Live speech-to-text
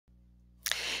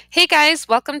Hey guys,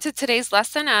 welcome to today's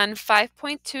lesson on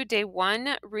 5.2 Day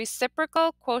 1,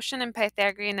 Reciprocal, Quotient, and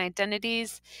Pythagorean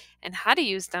Identities, and how to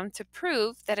use them to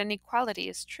prove that an equality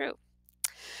is true.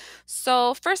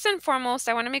 So first and foremost,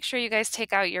 I want to make sure you guys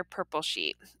take out your purple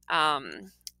sheet.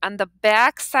 On the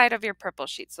back side of your purple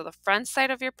sheet, so the front side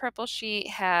of your purple sheet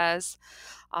has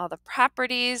all the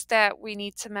properties that we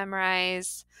need to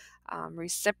memorize,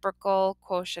 reciprocal,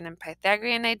 quotient, and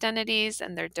Pythagorean identities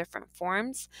and their different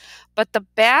forms. But the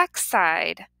back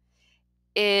side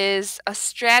is a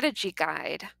strategy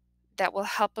guide that will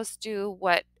help us do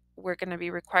what we're going to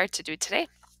be required to do today.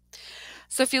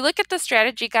 So if you look at the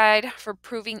strategy guide for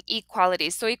proving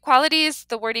equalities, so equalities,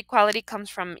 the word equality comes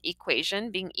from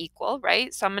equation, being equal,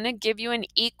 right? So I'm going to give you an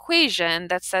equation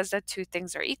that says that two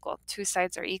things are equal, two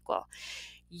sides are equal.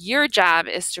 Your job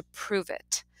is to prove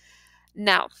it.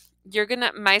 Now,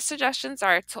 my suggestions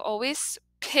are to always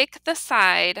pick the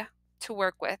side to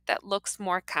work with that looks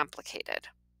more complicated,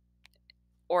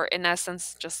 or in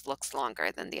essence, just looks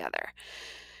longer than the other.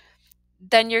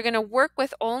 Then you're going to work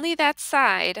with only that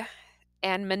side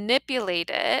and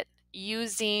manipulate it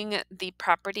using the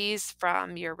properties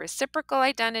from your reciprocal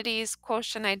identities,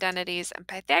 quotient identities, and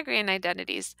Pythagorean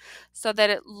identities so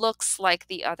that it looks like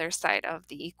the other side of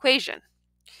the equation.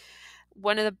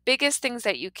 One of the biggest things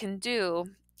that you can do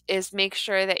is make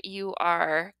sure that you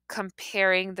are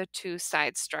comparing the two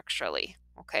sides structurally,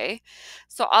 okay?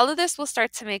 So all of this will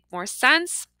start to make more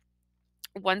sense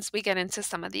once we get into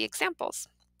some of the examples.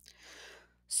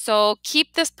 So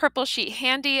keep this purple sheet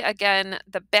handy. Again,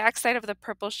 the back side of the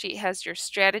purple sheet has your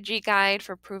strategy guide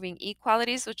for proving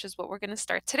equalities, which is what we're going to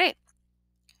start today.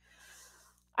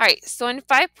 All right, so in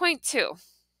 5.2,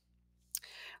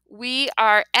 we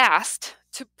are asked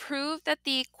to prove that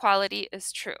the equality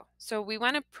is true. So we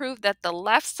want to prove that the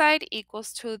left side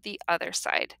equals to the other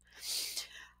side.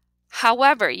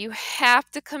 However, you have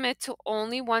to commit to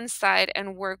only one side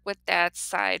and work with that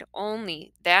side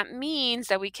only. That means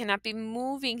that we cannot be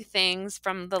moving things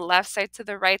from the left side to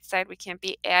the right side. We can't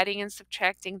be adding and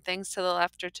subtracting things to the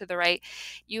left or to the right.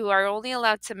 You are only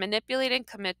allowed to manipulate and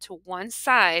commit to one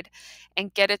side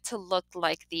and get it to look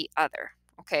like the other,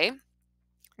 okay?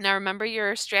 Now remember,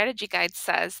 your strategy guide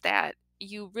says that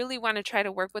you really want to try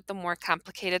to work with the more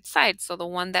complicated side, so the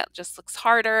one that just looks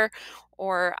harder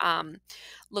or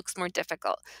looks more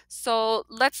difficult. So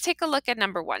let's take a look at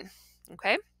number 1,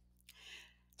 okay?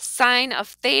 Sine of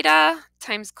theta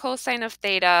times cosine of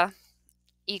theta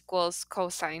equals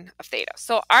cosine of theta.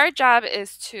 So our job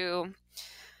is to,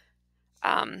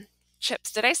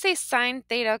 Chips, did I say sine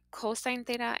theta, cosine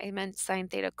theta? I meant sine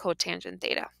theta, cotangent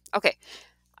theta. Okay.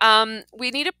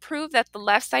 We need to prove that the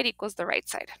left side equals the right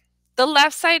side. The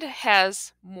left side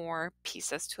has more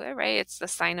pieces to it, right? It's the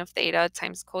sine of theta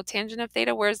times cotangent of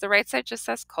theta, whereas the right side just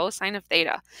says cosine of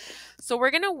theta. So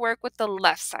we're going to work with the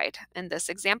left side in this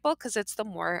example because it's the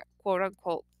more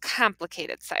quote-unquote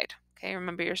complicated side. Okay,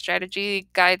 remember your strategy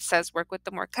guide says work with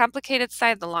the more complicated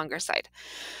side, the longer side.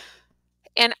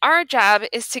 And our job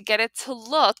is to get it to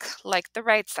look like the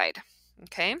right side,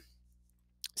 okay?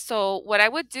 So what I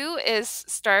would do is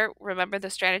remember the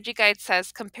strategy guide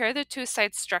says compare the two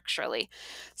sides structurally.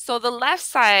 So the left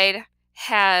side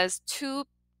has two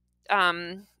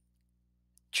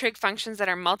trig functions that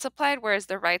are multiplied, whereas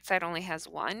the right side only has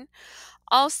one.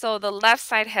 Also, the left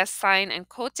side has sine and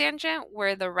cotangent,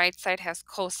 where the right side has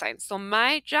cosine. So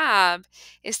my job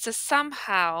is to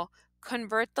somehow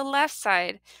convert the left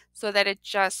side so that it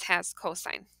just has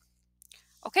cosine.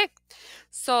 Okay,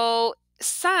 so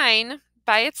sine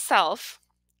by itself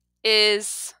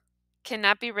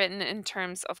cannot be written in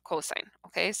terms of cosine.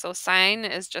 Okay, so sine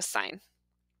is just sine.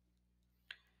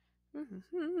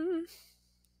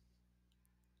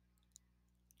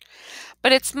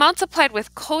 But it's multiplied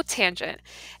with cotangent,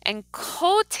 and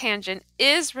cotangent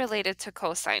is related to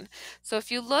cosine. So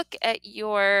if you look at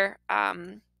your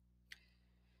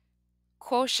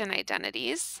quotient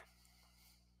identities,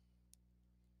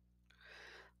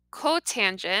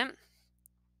 cotangent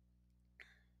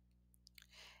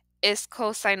is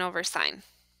cosine over sine.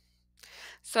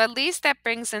 So at least that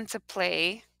brings into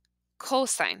play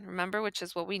cosine, remember, which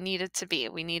is what we need it to be.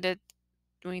 We need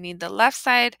the left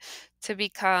side to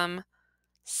become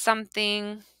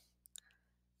something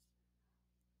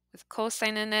with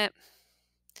cosine in it.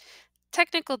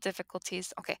 Technical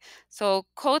difficulties. Okay, so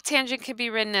cotangent can be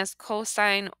written as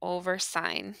cosine over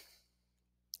sine.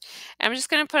 I'm just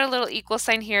going to put a little equal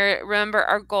sign here. Remember,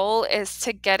 our goal is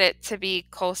to get it to be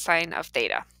cosine of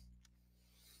theta.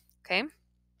 Okay.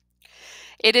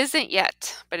 It isn't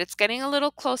yet, but it's getting a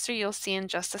little closer. You'll see in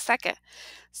just a second.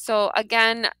 So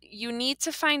again, you need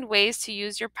to find ways to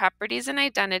use your properties and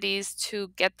identities to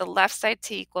get the left side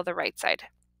to equal the right side.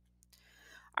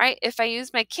 All right, if I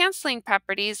use my canceling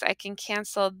properties, I can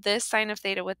cancel this sine of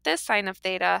theta with this sine of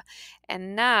theta,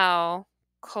 and now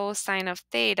cosine of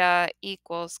theta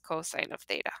equals cosine of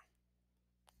theta.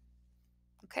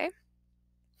 Okay?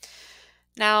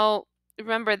 Now,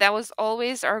 remember, that was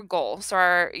always our goal.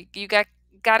 So you got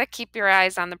to keep your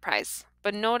eyes on the prize.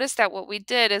 But notice that what we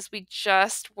did is we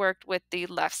just worked with the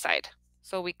left side.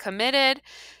 So we committed,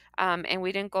 and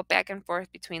we didn't go back and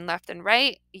forth between left and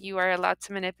right. You are allowed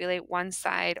to manipulate one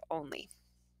side only.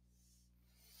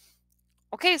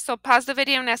 Okay, so pause the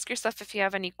video and ask yourself if you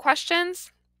have any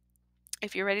questions.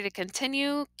 If you're ready to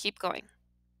continue, keep going.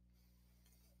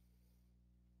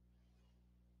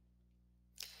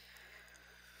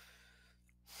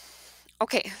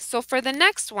 Okay, so for the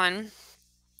next one,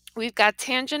 we've got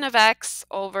tangent of x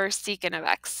over secant of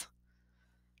x.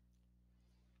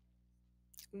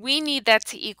 We need that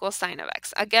to equal sine of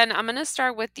x. Again, I'm going to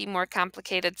start with the more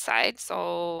complicated side.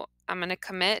 So I'm going to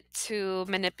commit to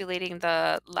manipulating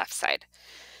the left side.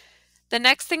 The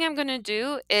next thing I'm going to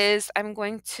do is I'm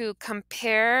going to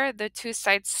compare the two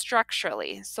sides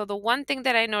structurally. So the one thing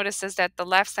that I notice is that the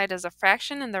left side is a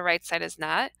fraction and the right side is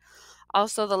not.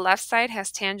 Also, the left side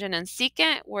has tangent and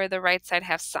secant, where the right side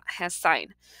has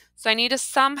sine. So I need to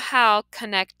somehow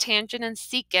connect tangent and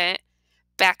secant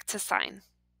back to sine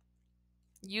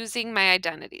using my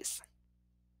identities.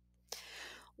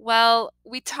 Well,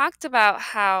 we talked about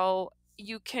how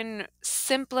you can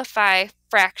simplify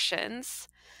fractions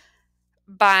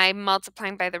by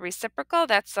multiplying by the reciprocal.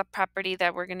 That's a property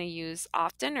that we're going to use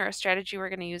often, or a strategy we're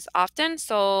going to use often.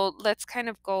 So let's kind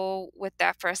of go with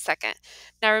that for a second.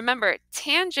 Now remember,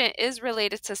 tangent is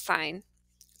related to sine.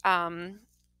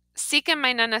 Secant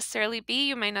might not necessarily be,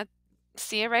 you might not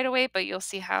see it right away, but you'll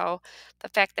see how the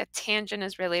fact that tangent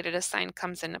is related to sine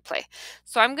comes into play.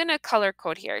 So I'm going to color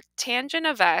code here. Tangent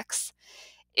of x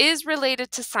is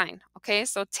related to sine. Okay,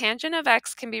 so tangent of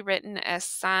x can be written as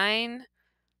sine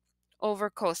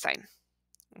over cosine.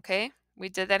 Okay, we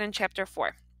did that in chapter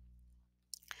 4.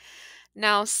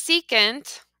 Now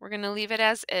secant, we're going to leave it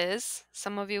as is.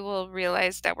 Some of you will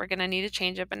realize that we're going to need to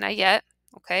change it, but not yet.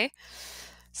 Okay,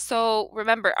 so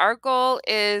remember, our goal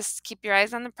is, keep your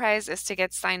eyes on the prize, is to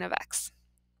get sine of x.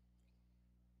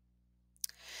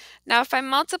 Now if I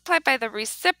multiply by the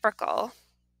reciprocal,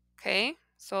 okay,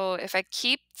 so if I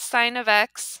keep sine of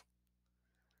x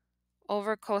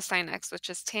over cosine x,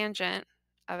 which is tangent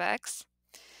of x,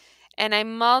 and I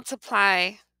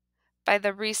multiply by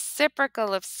the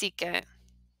reciprocal of secant,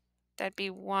 that'd be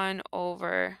 1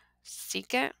 over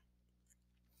secant.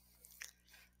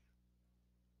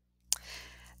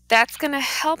 That's going to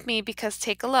help me because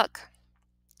take a look.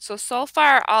 So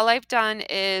far, all I've done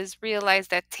is realize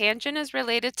that tangent is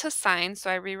related to sine. So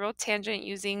I rewrote tangent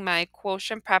using my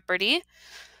quotient property,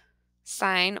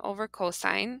 sine over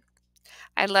cosine.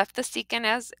 I left the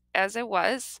secant as it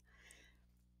was.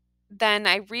 Then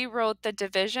I rewrote the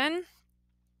division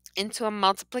into a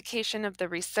multiplication of the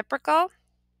reciprocal.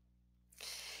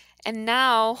 And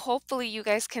now, hopefully you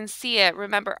guys can see it.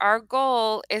 Remember, our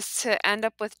goal is to end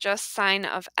up with just sine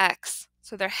of x.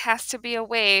 So there has to be a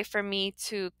way for me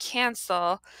to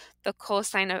cancel the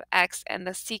cosine of x and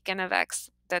the secant of x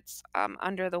that's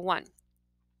under the 1.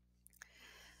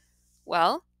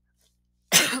 Well,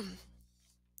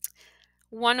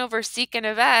 1 over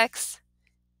secant of x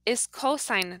is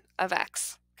cosine of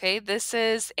x. Okay, this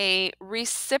is a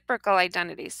reciprocal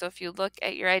identity. So if you look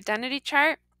at your identity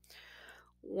chart,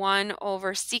 1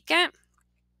 over secant,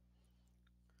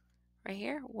 right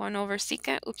here, 1 over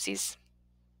secant, oopsies.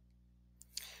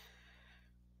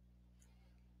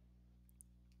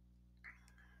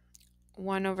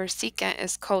 1 over secant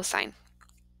is cosine.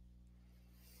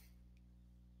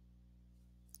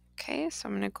 Okay, so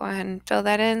I'm going to go ahead and fill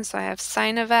that in. So I have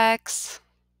sine of x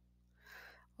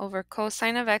over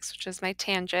cosine of x, which is my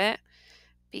tangent,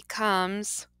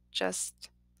 becomes just,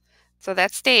 so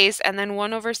that stays, and then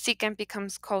 1 over secant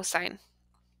becomes cosine.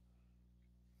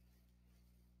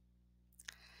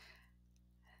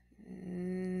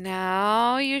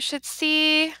 Now you should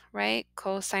see, right,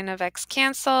 cosine of x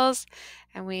cancels,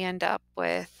 and we end up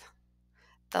with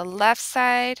the left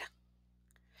side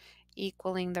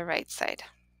equaling the right side.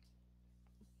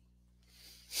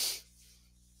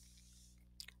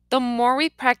 The more we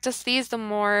practice these, the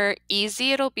more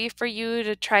easy it'll be for you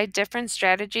to try different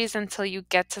strategies until you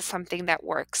get to something that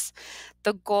works.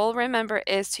 The goal, remember,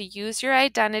 is to use your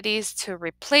identities to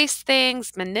replace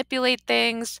things, manipulate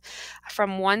things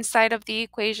from one side of the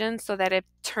equation so that it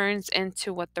turns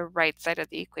into what the right side of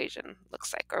the equation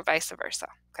looks like, or vice versa,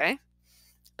 okay?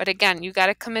 But again, you got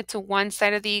to commit to one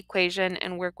side of the equation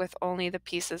and work with only the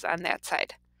pieces on that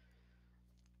side.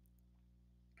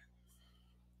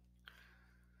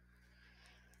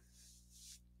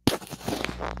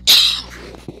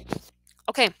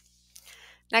 Okay,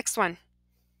 next one.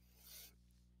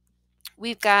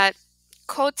 We've got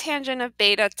cotangent of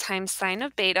beta times sine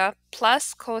of beta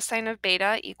plus cosine of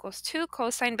beta equals 2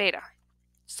 cosine beta.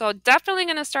 So definitely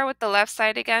going to start with the left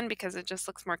side again because it just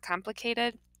looks more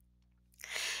complicated.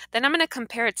 Then I'm going to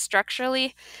compare it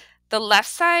structurally. The left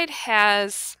side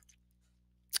has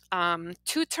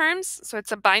two terms, so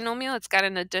it's a binomial, it's got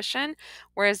an addition,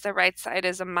 whereas the right side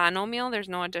is a monomial, there's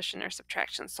no addition or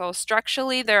subtraction. So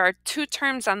structurally, there are two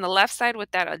terms on the left side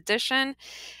with that addition,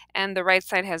 and the right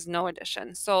side has no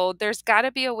addition. So there's got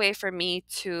to be a way for me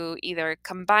to either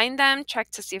combine them,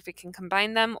 check to see if we can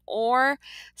combine them, or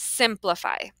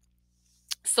simplify.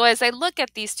 So as I look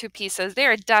at these two pieces, they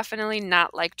are definitely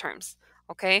not like terms.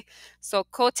 Okay, so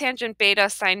cotangent beta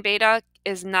sine beta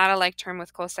is not a like term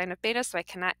with cosine of beta, so I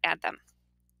cannot add them.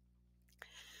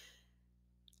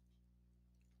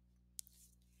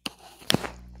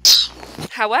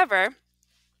 However,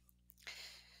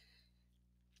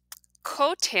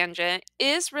 cotangent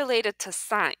is related to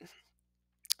sine.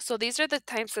 So these are the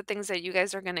types of things that you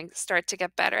guys are going to start to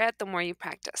get better at the more you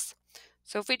practice.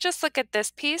 So if we just look at this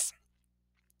piece,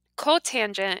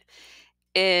 cotangent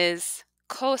is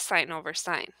cosine over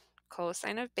sine.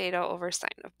 Cosine of beta over sine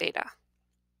of beta.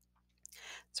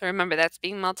 So remember, that's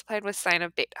being multiplied with sine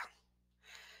of beta.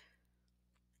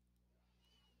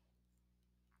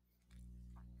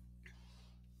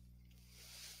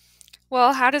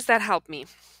 Well, how does that help me?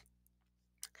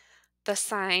 The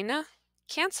sine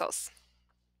cancels.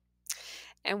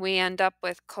 And we end up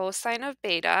with cosine of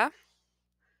beta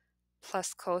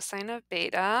plus cosine of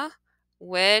beta,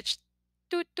 which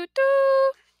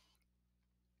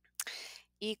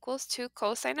equals 2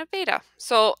 cosine of beta.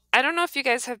 So I don't know if you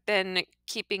guys have been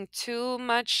keeping too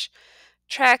much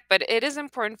track, but it is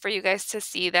important for you guys to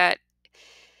see that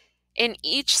in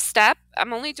each step,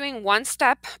 I'm only doing one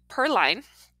step per line.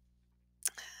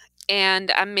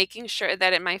 And I'm making sure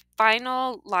that in my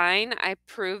final line, I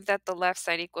prove that the left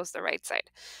side equals the right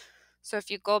side. So if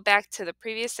you go back to the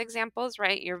previous examples,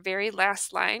 right, your very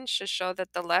last line should show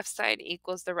that the left side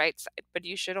equals the right side, but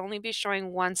you should only be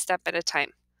showing one step at a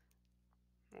time.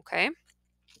 Okay?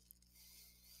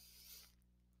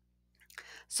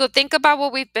 So think about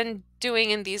what we've been doing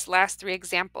in these last three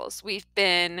examples. We've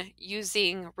been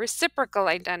using reciprocal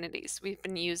identities. We've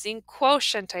been using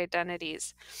quotient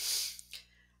identities.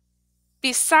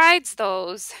 Besides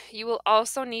those, you will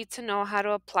also need to know how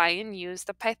to apply and use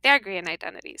the Pythagorean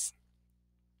identities.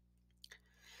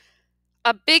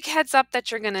 A big heads up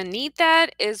that you're going to need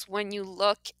that is when you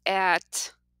look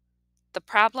at the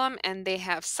problem and they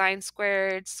have sine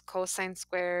squareds, cosine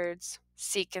squareds,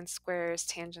 secant squares,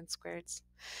 tangent squareds.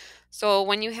 So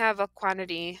when you have a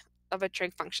quantity of a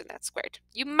trig function that's squared,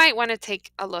 you might want to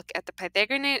take a look at the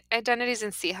Pythagorean identities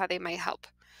and see how they might help.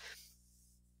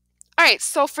 All right,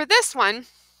 so for this one,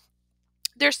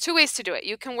 there's two ways to do it.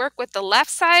 You can work with the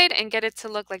left side and get it to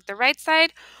look like the right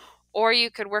side, or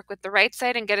you could work with the right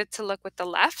side and get it to look with the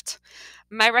left.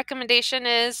 My recommendation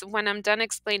is when I'm done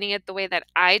explaining it the way that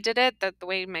I did it, that the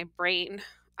way my brain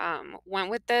went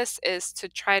with this, is to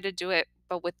try to do it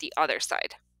but with the other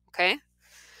side, okay?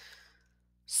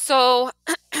 So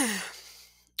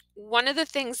one of the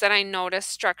things that I noticed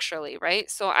structurally, right?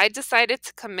 So I decided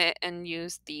to commit and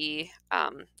use the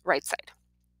right side.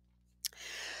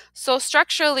 So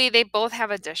structurally, they both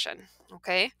have addition,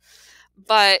 okay?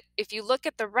 But if you look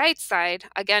at the right side,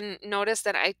 again, notice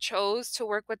that I chose to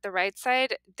work with the right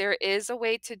side. There is a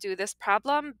way to do this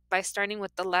problem by starting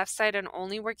with the left side and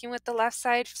only working with the left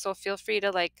side. So feel free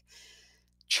to like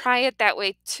try it that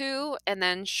way too, and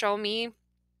then show me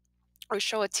or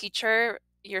show a teacher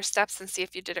your steps and see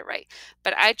if you did it right.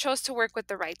 But I chose to work with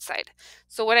the right side.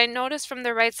 So what I noticed from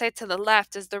the right side to the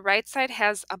left is the right side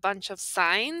has a bunch of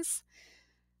sines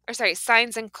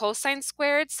and cosine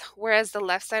squareds, whereas the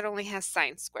left side only has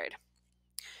sine squared.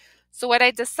 So what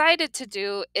I decided to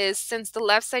do is, since the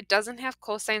left side doesn't have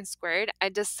cosine squared, I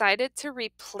decided to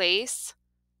replace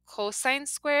cosine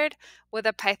squared with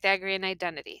a Pythagorean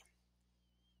identity.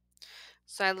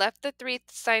 So I left the 3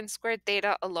 sine squared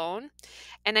theta alone,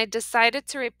 and I decided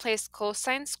to replace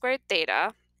cosine squared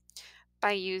theta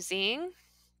by using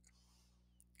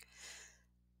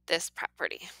this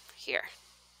property here,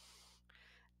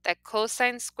 that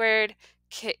cosine squared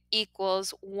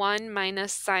equals 1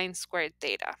 minus sine squared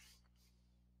theta.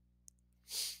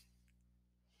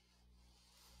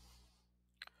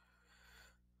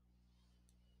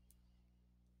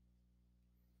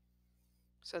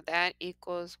 So that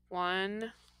equals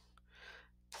 1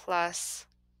 plus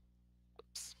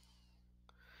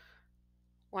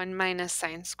 1 minus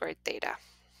sine squared theta.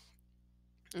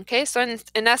 Okay, so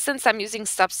in essence, I'm using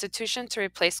substitution to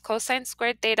replace cosine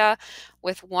squared theta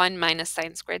with 1 minus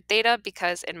sine squared theta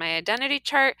because in my identity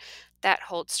chart, that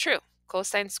holds true.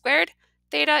 Cosine squared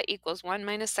theta equals 1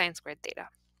 minus sine squared theta.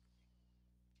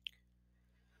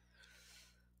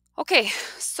 Okay,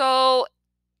 so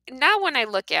now when I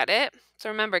look at it, so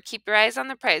remember, keep your eyes on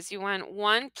the prize. You want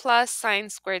 1 plus sine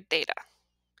squared theta.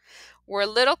 We're a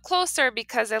little closer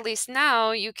because at least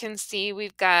now you can see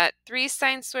we've got 3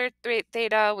 sine squared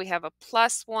theta, we have a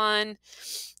plus 1,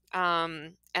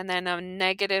 and then a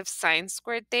negative sine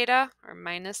squared theta or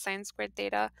minus sine squared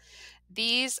theta.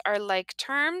 These are like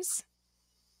terms.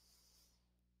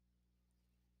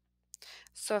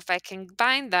 So if I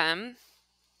combine them,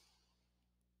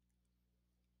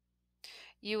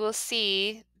 you will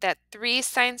see that 3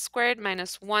 sine squared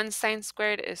minus 1 sine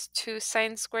squared is 2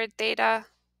 sine squared theta.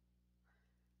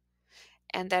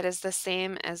 And that is the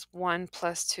same as 1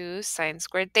 plus 2 sine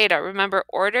squared theta. Remember,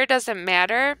 order doesn't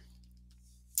matter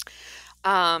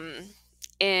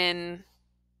in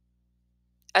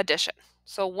addition.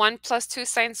 So 1 plus 2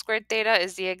 sine squared theta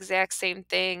is the exact same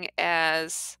thing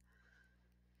as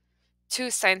 2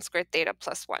 sine squared theta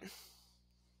plus 1.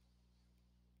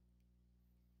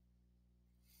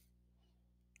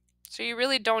 So you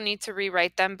really don't need to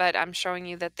rewrite them, but I'm showing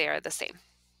you that they are the same.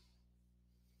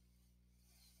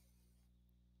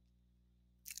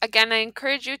 Again, I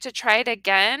encourage you to try it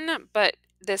again, but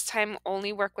this time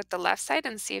only work with the left side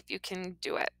and see if you can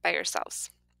do it by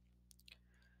yourselves.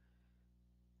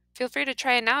 Feel free to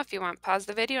try it now if you want. Pause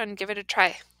the video and give it a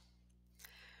try.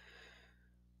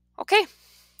 Okay,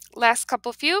 last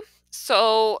couple few.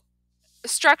 So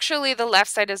structurally, the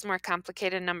left side is more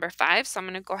complicated, number 5. So I'm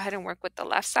going to go ahead and work with the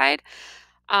left side.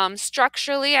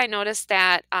 Structurally, I noticed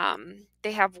that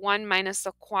they have 1 minus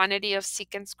the quantity of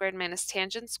secant squared minus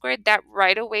tangent squared. That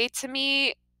right away to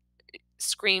me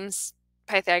screams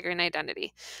Pythagorean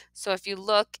identity. So if you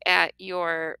look at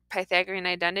your Pythagorean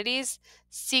identities,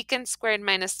 secant squared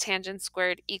minus tangent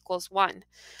squared equals 1.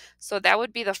 So that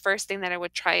would be the first thing that I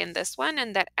would try in this one,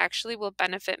 and that actually will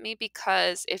benefit me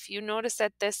because if you notice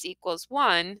that this equals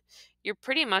 1, you're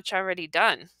pretty much already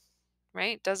done,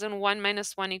 right? Doesn't 1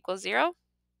 minus 1 equal 0?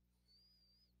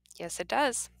 Yes, it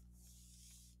does.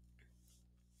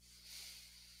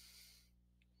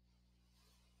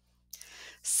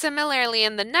 Similarly,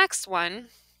 in the next one,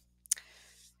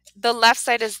 the left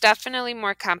side is definitely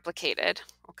more complicated,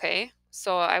 okay?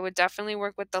 So I would definitely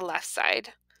work with the left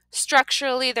side.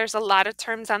 Structurally, there's a lot of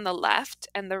terms on the left,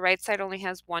 and the right side only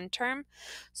has one term.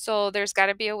 So there's got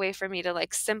to be a way for me to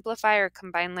like simplify or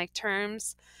combine like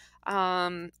terms.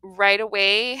 Right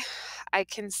away, I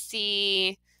can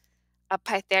see a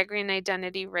Pythagorean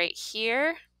identity right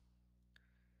here.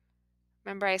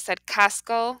 Remember I said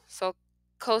cosco, so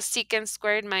cosecant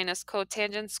squared minus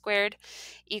cotangent squared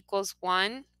equals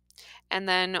 1. And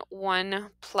then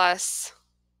 1 plus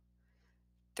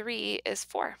 3 is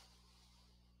 4.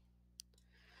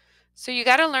 So you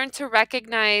got to learn to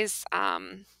recognize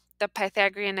the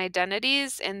Pythagorean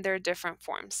identities in their different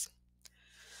forms.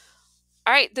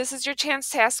 All right, this is your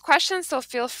chance to ask questions, so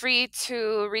feel free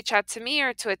to reach out to me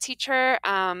or to a teacher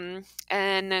and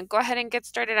go ahead and get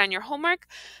started on your homework,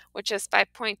 which is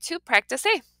 5.2 Practice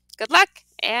A. Good luck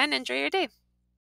and enjoy your day.